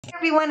Hey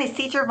everyone, it's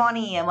Teacher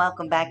Vonny and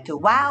welcome back to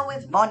Wow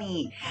with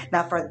Vonny.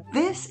 Now for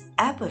this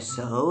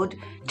episode,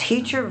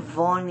 Teacher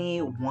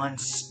Vonny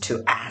wants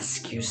to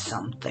ask you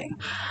something.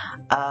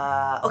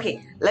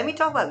 Okay, let me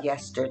talk about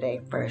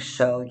yesterday first.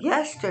 So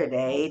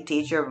yesterday,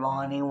 Teacher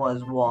Vonny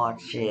was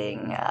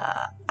watching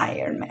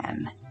Iron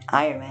Man.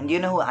 Iron Man, do you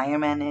know who Iron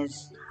Man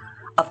is?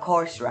 Of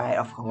course, right?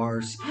 Of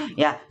course.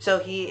 Yeah, so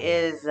he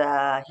has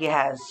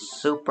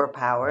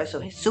superpowers. So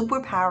his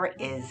superpower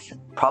is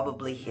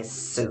probably his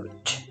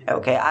suit.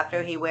 Okay,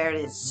 after he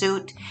wears his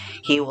suit,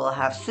 he will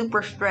have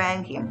super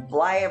strength. He can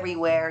fly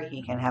everywhere.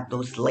 He can have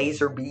those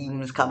laser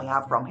beams coming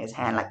out from his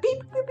hand like beep,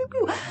 beep, beep,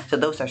 beep. So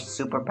those are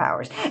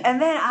superpowers. And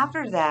then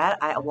after that,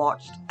 I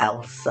watched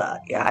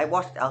Elsa. Yeah, I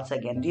watched Elsa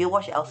again. Do you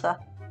watch Elsa?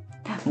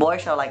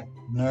 Boys are like,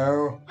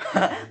 no.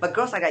 But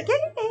girls are like,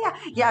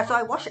 yeah. So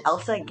I watched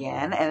Elsa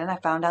again, and then I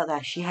found out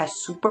that she has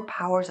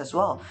superpowers as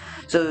well.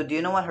 So do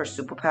you know what her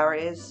superpower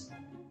is?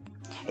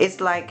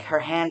 It's like her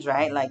hands,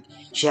 right? Like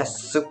she has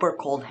super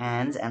cold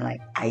hands, and like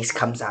ice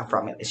comes out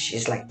from it.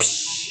 She's like,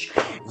 psh.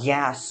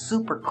 Yeah,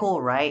 super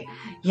cool, right?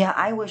 Yeah,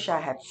 I wish I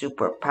had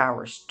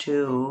superpowers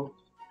too.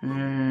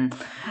 Do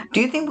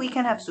you think we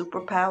can have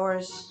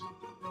superpowers?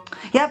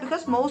 Yeah,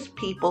 because most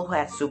people who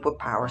have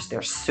superpowers,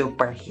 they're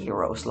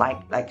superheroes,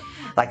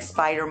 like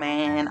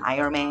Spider-Man,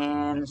 Iron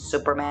Man,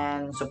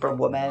 Superman,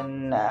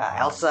 Superwoman,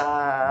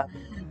 Elsa.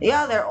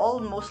 Yeah, they're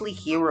all mostly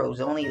heroes,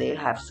 only they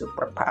have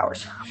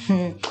superpowers.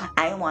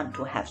 I want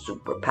to have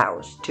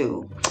superpowers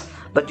too.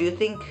 But do you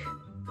think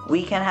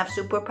we can have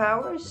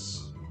superpowers?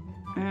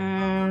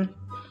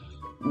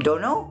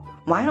 Don't know.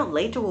 Why not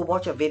later we'll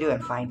watch a video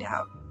and find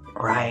out,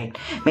 right?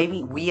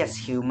 Maybe we as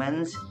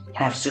humans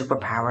can have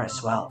superpower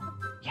as well.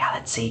 Yeah,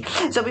 let's see.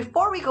 So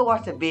before we go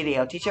watch the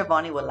video, Teacher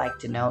Vonny would like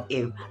to know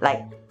if,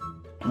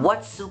 what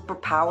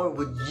superpower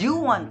would you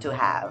want to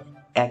have?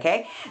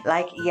 Okay?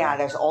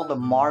 There's all the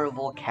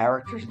Marvel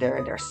characters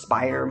there. There's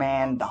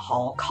Spider-Man, the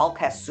Hulk. Hulk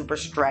has super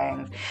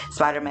strength.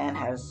 Spider-Man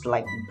has,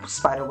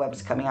 spider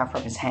webs coming out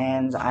from his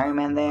hands. Iron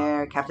Man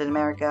there. Captain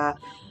America.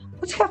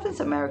 What's Captain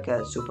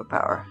America's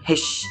superpower?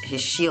 His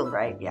shield,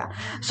 right? Yeah.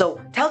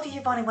 So tell Teacher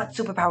Vonny what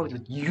superpower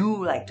would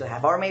you like to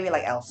have, or maybe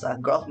like Elsa.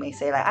 Girls may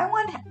say I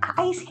want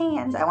ice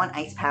hands. I want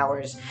ice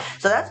powers.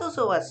 So that's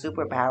also a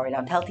superpower. Now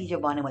tell Teacher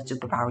Vonny what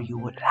superpower you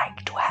would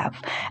like to have.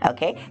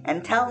 Okay,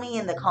 and tell me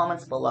in the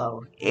comments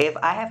below. If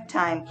I have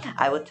time,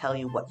 I will tell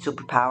you what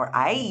superpower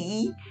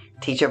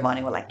Teacher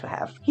Vonny would like to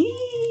have.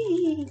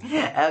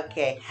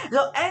 Okay,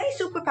 so any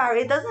superpower,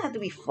 it doesn't have to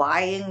be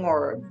flying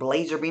or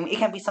laser beam. It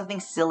can be something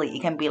silly.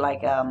 It can be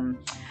like,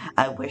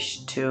 I wish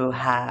to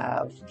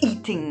have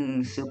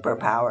eating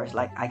superpowers.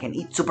 Like I can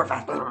eat super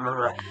fast.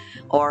 Or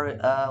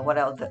what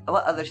else?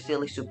 What other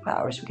silly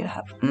superpowers we could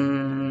have?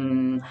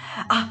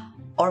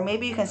 Or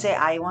maybe you can say,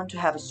 I want to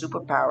have a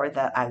superpower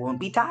that I won't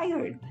be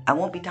tired. I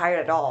won't be tired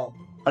at all.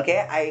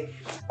 Okay,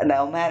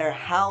 no matter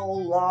how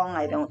long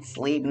I don't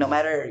sleep, no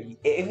matter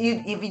if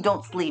you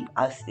don't sleep,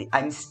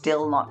 I'm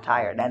still not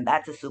tired, and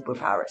that's a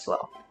superpower as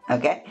well.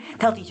 Okay,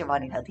 tell Teacher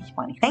Vonny,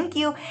 thank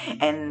you.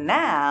 And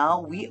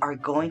now we are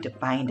going to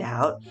find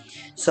out.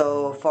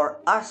 So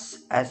for us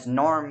as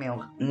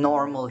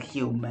normal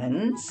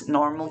humans,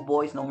 normal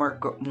boys,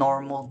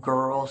 normal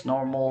girls,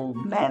 normal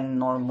men,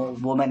 normal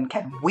women,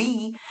 can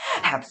we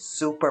have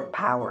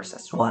superpowers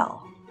as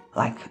well?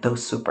 Like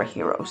those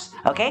superheroes.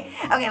 Okay,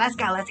 let's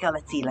go, let's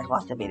see, let's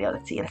watch the video,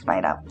 let's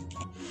find out.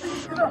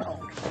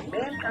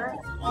 Mankind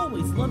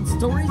always loved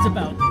stories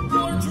about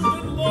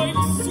larger-than-life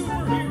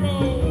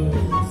superheroes.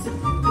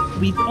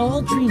 We've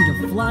all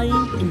dreamed of flying,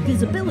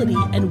 invisibility,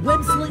 and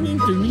web-slinging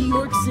through New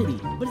York City.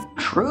 But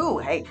true,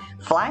 hey,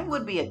 flying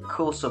would be a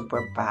cool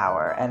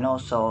superpower, and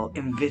also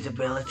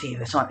invisibility.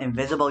 That's not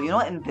invisible. You know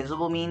what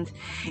invisible means?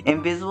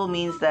 Invisible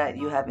means that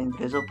you have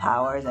invisible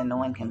powers and no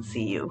one can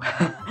see you.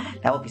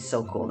 That would be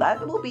so cool.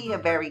 That will be a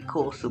very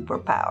cool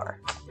superpower.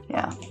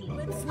 Yeah.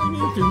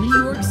 Web-slinging through New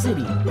York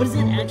City. But is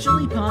it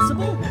actually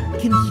possible?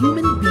 Can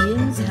human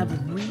beings have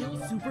real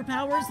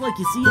superpowers like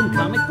you see in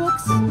comic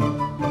books?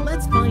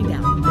 Let's find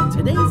out in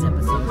today's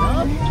episode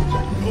of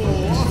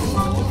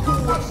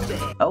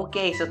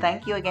Okay, so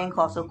thank you again,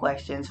 Colossal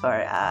Questions, for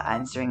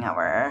answering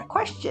our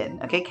question.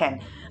 Okay, can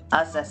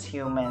us as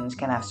humans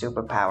can have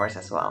superpowers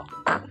as well?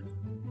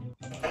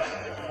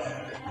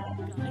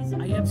 Guys,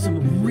 I have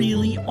some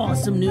really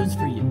awesome news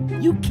for you.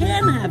 You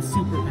can have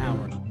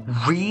superpowers.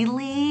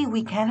 Really?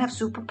 We can have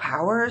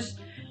superpowers?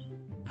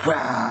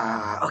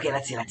 Okay,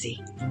 let's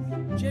see.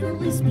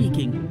 Generally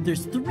speaking,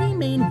 there's three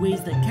main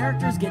ways that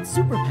characters get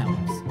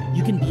superpowers.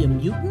 You can be a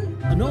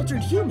mutant, an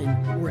altered human,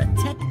 or a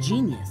tech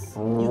genius.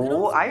 You can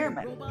also Iron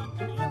Man. be a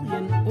robot, an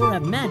alien, or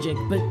have magic,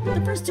 but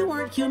the first two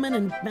aren't human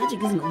and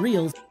magic isn't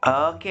real.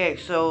 Okay,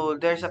 so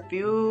there's a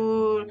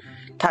few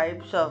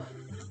types of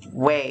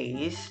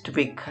ways to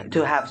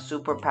have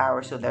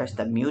superpowers. So there's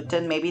the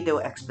mutant. Maybe they'll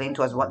explain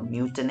to us what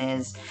mutant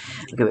is.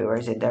 Okay, wait, where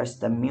is it? There's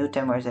the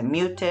mutant. Where's the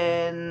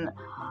mutant?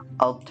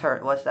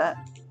 What's that?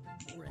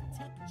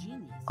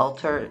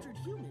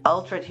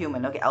 Altered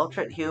human. Okay,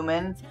 altered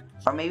human.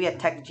 or maybe a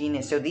tech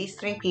genius. So these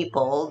three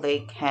people,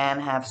 they can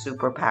have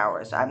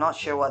superpowers. I'm not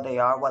sure what they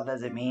are. What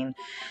does it mean?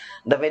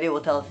 The video will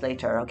tell us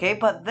later, okay?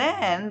 But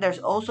then there's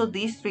also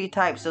these three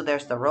types. So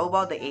there's the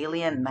robot, the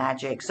alien,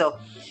 magic. So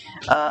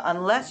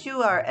unless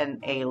you are an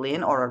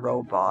alien or a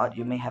robot,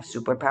 you may have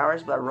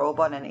superpowers. But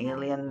robot and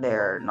alien,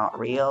 they're not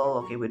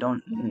real. Okay,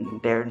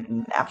 they're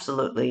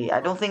absolutely,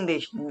 I don't think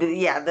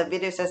the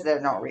video says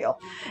they're not real.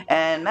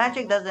 And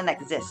magic doesn't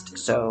exist.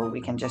 So we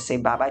can just say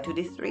bye-bye to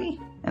these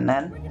three. And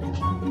then...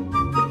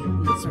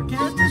 Mutants are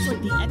characters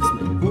like the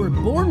X-Men who are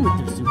born with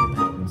their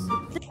superpowers.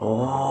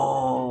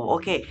 Oh,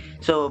 okay.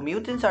 So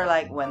mutants are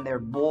like when they're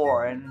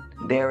born,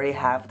 they already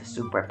have the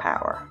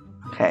superpower.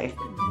 Okay.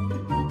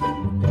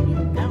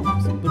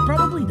 But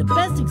probably the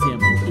best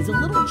example is a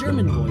little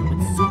German boy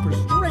with super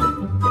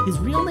strength. His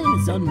real name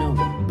is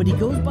unknown, but he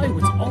goes by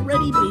what's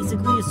already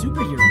basically a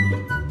superhero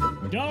name.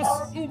 Das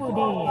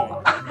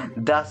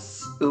Uberboy.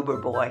 Das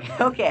Uberboy.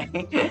 Okay.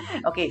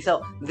 Okay,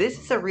 so this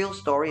is a real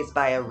story. It's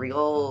by a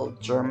real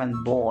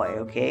German boy.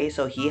 Okay,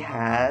 so he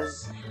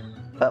has...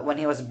 But when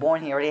he was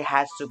born, he already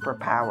had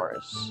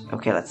superpowers.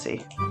 Okay, let's see.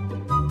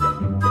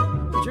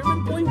 The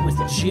German boy was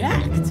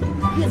jacked.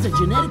 He has a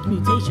genetic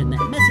mutation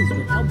that messes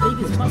with how big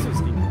his muscles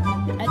can be.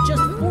 At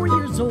just 4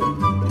 years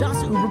old,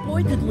 Das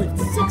Uberboy could lift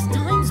 6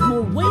 times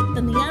more weight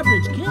than the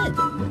average kid.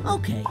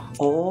 Okay.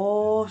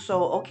 Oh,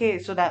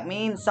 so that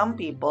means some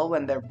people,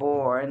 when they're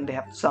born, they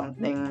have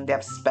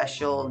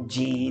special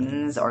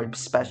genes or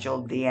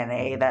special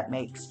DNA that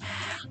makes,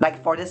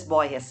 like for this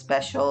boy, he has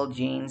special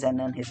genes, and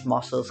then his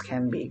muscles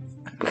can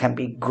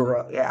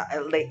grow. Yeah,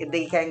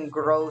 they can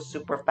grow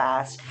super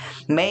fast,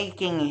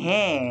 making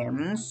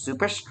him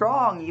super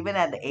strong even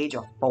at the age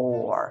of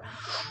 4.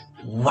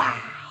 Wow.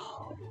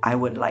 I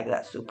would like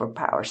that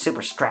superpower,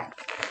 super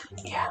strength.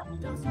 Yeah.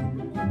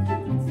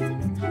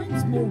 6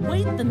 times more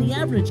weight than the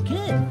average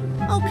kid.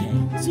 Okay,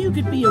 so you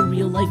could be a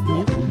real-life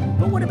mutant,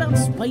 but what about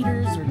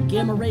spiders or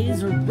gamma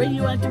rays or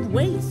radioactive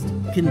waste?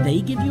 Can they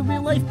give you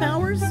real-life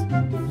powers?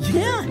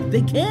 Yeah,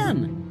 they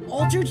can.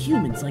 Altered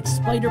humans like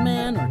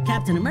Spider-Man or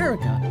Captain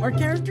America are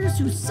characters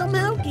who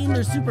somehow gain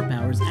their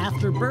superpowers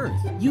after birth.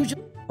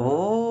 Usually.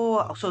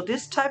 Oh, so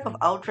this type of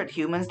altered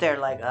humans, they're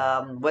like,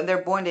 when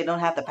they're born, they don't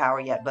have the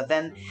power yet, but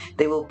then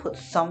they will put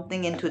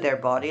something into their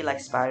body, like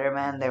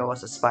Spider-Man. There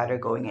was a spider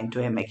going into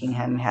him, making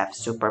him have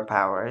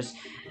superpowers.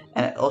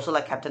 And also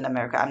like Captain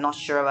America. I'm not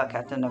sure about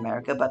Captain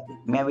America, but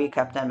maybe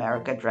Captain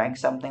America drank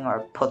something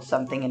or put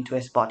something into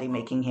his body,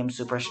 making him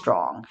super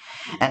strong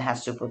and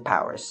has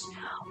superpowers.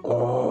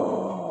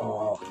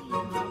 Oh.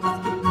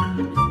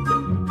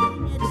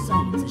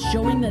 Science is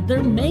showing that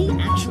there may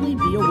actually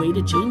be a way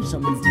to change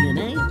someone's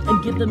DNA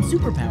and give them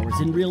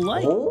superpowers in real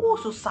life. Oh,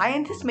 so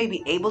scientists may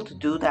be able to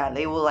do that.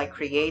 They will like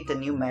create a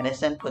new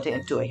medicine, put it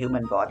into a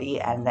human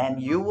body, and then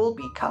you will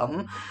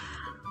become...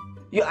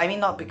 you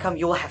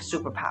will have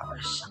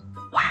superpowers.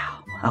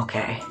 Wow,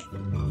 okay.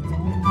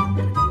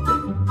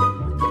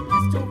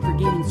 For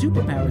gaining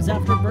superpowers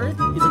after birth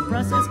is a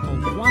process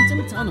called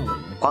quantum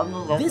tunneling.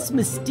 This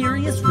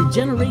mysterious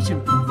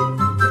regeneration process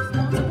is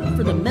responsible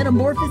for the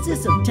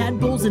metamorphosis of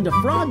tadpoles into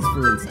frogs,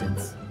 for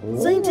instance.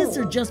 Scientists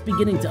are just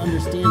beginning to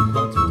understand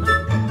quantum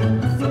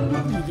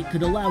tunneling. It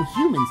could allow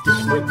humans to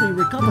quickly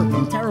recover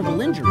from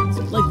terrible injuries,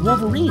 like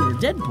Wolverine or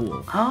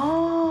Deadpool.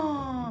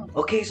 Oh,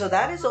 okay, so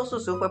that is also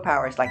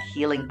superpowers, like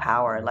healing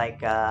power.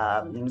 Like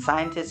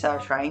scientists are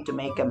trying to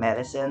make a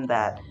medicine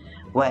that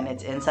when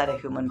it's inside a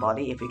human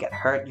body, if you get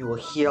hurt, you will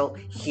heal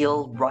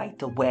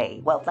right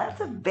away. Well, that's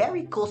a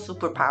very cool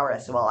superpower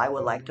as well. I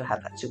would like to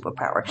have that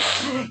superpower.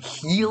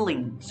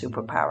 Healing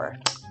superpower.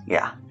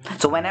 Yeah.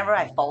 So whenever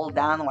I fall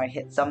down or I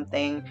hit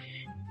something,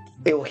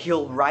 it will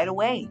heal right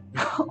away.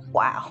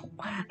 Wow.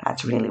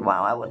 That's really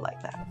wow. I would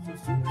like that.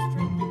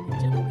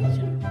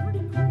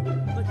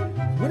 But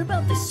what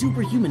about the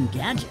superhuman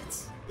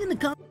gadgets? In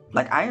the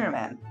like Iron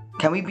Man.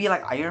 Can we be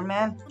like Iron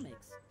Man?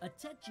 A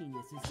tech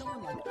genius is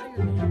someone like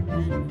Iron Man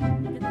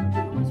who get their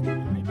powers from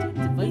high-tech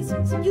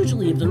devices,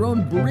 usually of their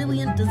own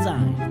brilliant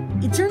design.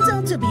 It turns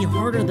out to be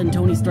harder than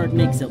Tony Stark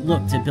makes it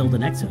look to build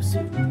an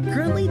exosuit.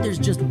 Currently, there's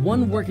just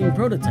one working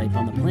prototype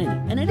on the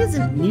planet, and it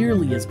isn't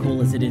nearly as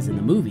cool as it is in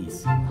the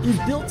movies. It was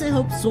built to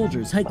help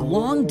soldiers hike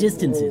long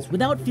distances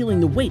without feeling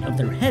the weight of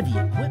their heavy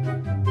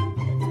equipment.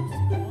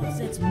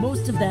 Offsets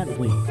most of that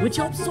weight, which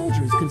helps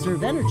soldiers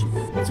conserve energy.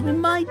 So we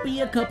might be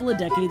a couple of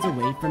decades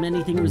away from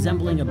anything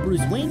resembling a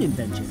Bruce Wayne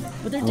invention.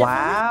 But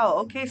wow,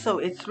 okay, so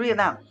it's real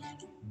now.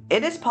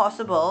 It is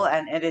possible,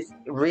 and it is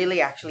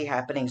really actually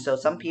happening. So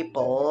some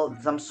people,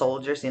 some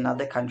soldiers in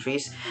other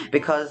countries,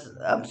 because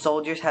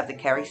soldiers have to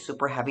carry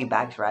super heavy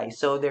bags, right?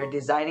 So they're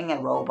designing a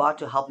robot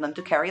to help them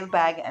to carry the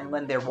bag, and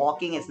when they're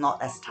walking, it's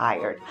not as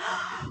tired.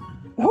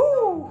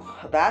 Woo!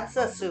 That's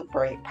a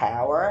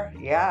superpower,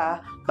 yeah,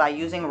 by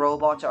using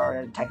robots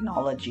or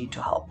technology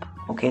to help.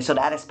 Okay, so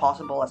that is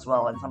possible as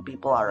well, and some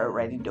people are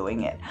already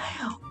doing it.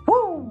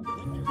 Woo!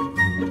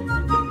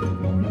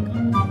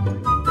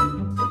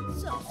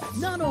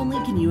 Not only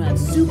can you have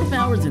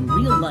superpowers in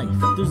real life,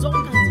 there's all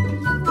kinds of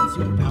different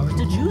superpowers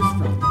to choose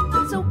from.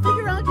 So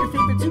figure out your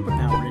favorite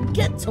superpower and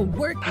get to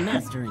work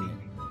mastering it.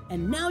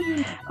 And now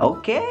you...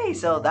 Okay,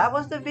 so that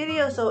was the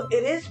video. So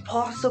it is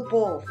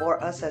possible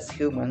for us as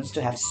humans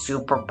to have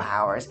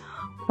superpowers.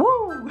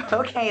 Woo!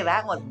 Okay,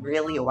 that was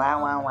really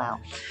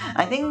wow.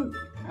 I think...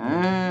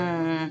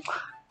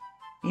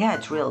 yeah,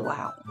 it's real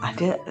wow. I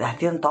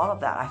didn't thought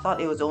of that. I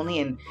thought it was only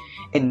in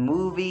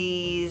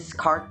movies,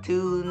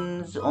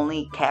 cartoons,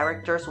 only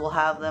characters will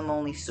have them,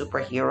 only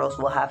superheroes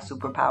will have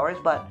superpowers,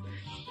 but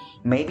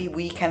maybe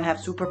we can have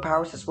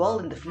superpowers as well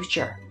in the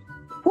future.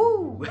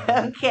 Woo!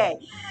 Okay,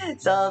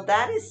 so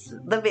that is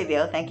the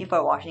video. Thank you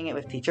for watching it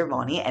with Teacher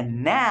Vonny.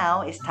 And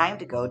now it's time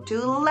to go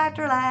to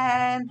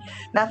Letterland.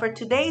 Now for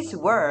today's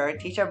word,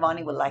 Teacher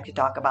Vonny would like to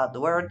talk about the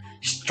word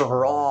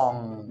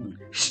strong.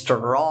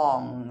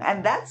 Strong.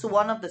 And that's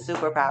one of the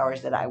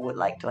superpowers that I would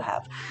like to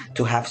have.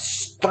 To have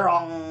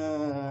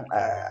strong.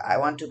 I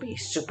want to be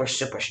super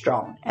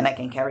strong. And I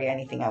can carry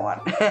anything I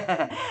want.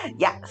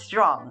 Yeah,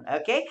 strong.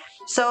 Okay,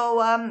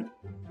 so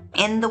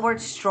in the word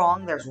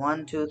strong, there's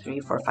 1, 2, 3,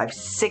 4, 5,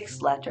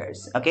 6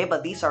 letters. Okay,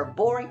 but these are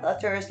boring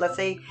letters. Let's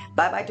say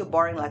bye-bye to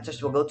boring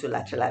letters. We'll go to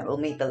Letterland. We'll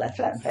meet the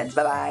Letterland friends.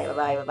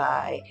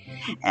 Bye-bye.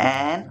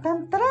 And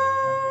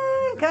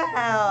come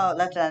out,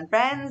 Letterland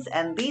friends.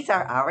 And these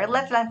are our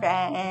Letterland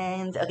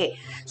friends. Okay,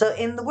 so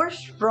in the word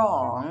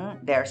strong,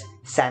 there's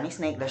Sammy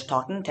Snake, there's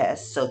Talking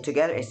Test. So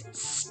together is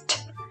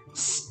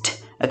st.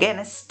 Again,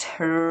 it's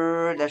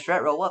there's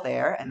Red Robo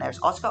there, and there's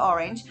Oscar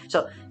Orange.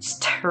 So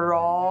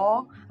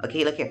straw.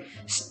 Okay, look here.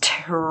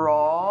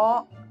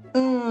 Straw.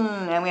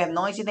 And we have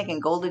Noisy Nick and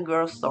Golden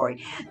Girl's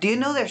story. Do you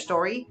know their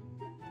story?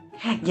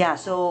 Yeah,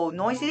 so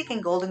Noisy Nick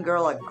and Golden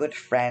Girl are good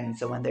friends.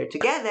 So when they're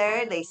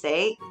together, they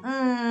say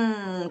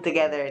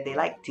together. They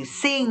like to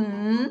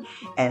sing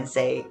and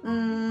say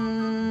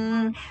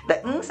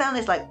The sound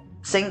is like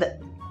sing the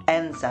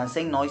N sound,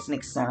 sing Noisy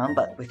Nick sound,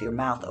 but with your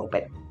mouth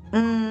open.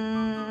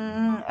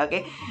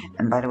 Okay,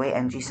 and by the way,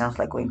 NG sounds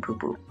like going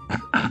poo-poo.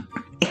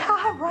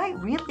 Yeah, right,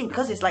 really,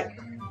 because it's like,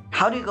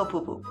 how do you go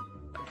poo-poo?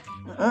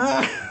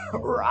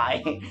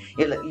 Right,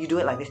 you do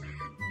it like this.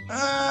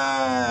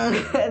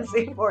 And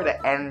same for the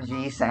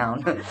NG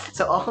sound.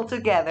 So all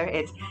together,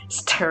 it's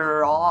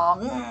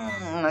strong.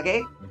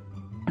 Okay,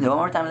 so one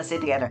more time, let's say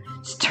it together.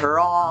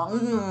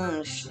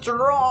 Strong.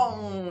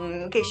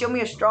 Okay, show me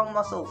your strong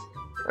muscles.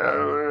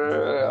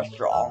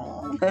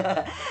 Strong.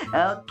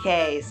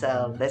 Okay,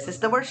 so this is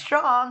the word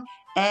strong.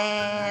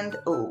 And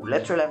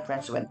Letterland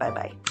friends went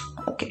bye-bye.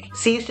 Okay,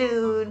 see you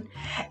soon.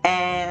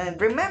 And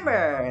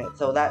remember,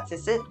 so that's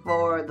it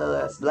for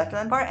the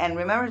Letterland part. And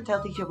remember to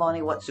tell Teacher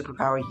Vonny what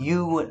superpower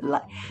you would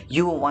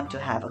want to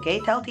have. Okay,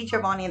 tell Teacher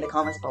Vonny in the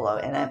comments below.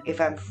 And if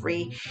I'm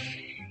free,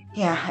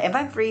 if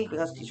I'm free,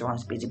 because Teacher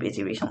Vonny's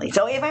busy recently.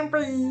 So if I'm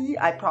free,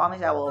 I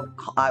promise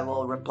I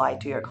will reply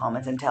to your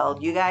comments and tell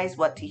you guys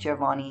what Teacher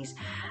Vonny's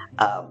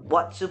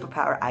what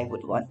superpower I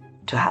would want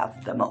to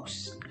have the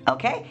most.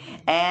 Okay?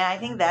 And I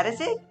think that is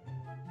it.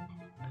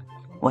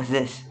 What's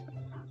this?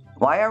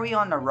 Why are we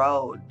on the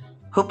road?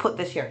 Who put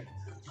this here?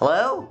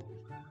 Hello?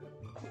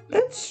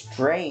 It's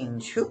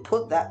strange. Who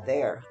put that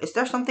there? Is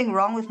there something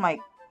wrong with my...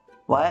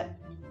 What?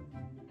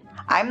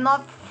 I'm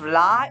not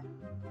flying.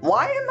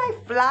 Why am I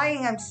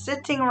flying? I'm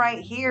sitting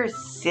right here,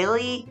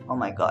 silly. Oh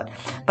my god.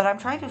 But I'm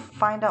trying to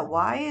find out,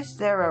 why is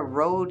there a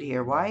road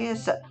here? Why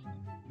is it...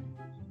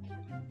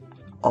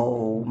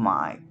 Oh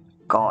my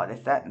god,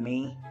 is that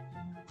me?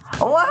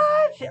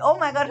 What? Oh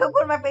my god, who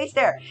put my face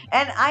there?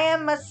 And I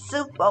am a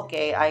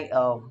Okay,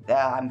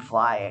 I'm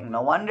flying.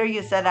 No wonder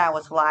you said I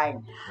was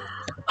flying.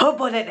 Who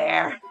put it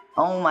there?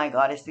 Oh my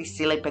god, it's these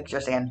silly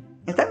pictures again.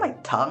 Is that my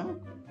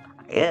tongue?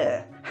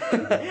 Yeah.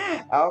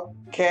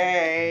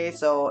 Okay,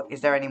 so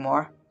is there any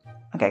more?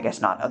 Okay, I guess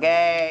not.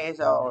 Okay,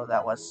 so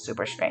that was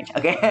super strange.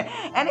 Okay,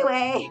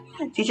 anyway,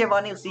 Teacher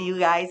Vonny will see you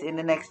guys in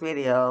the next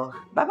video.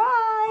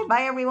 Bye-bye.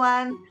 Bye,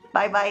 everyone.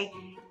 Bye-bye.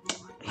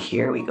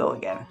 Here we go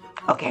again.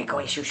 Okay, go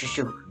away.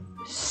 Shoo.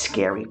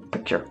 Scary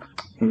picture.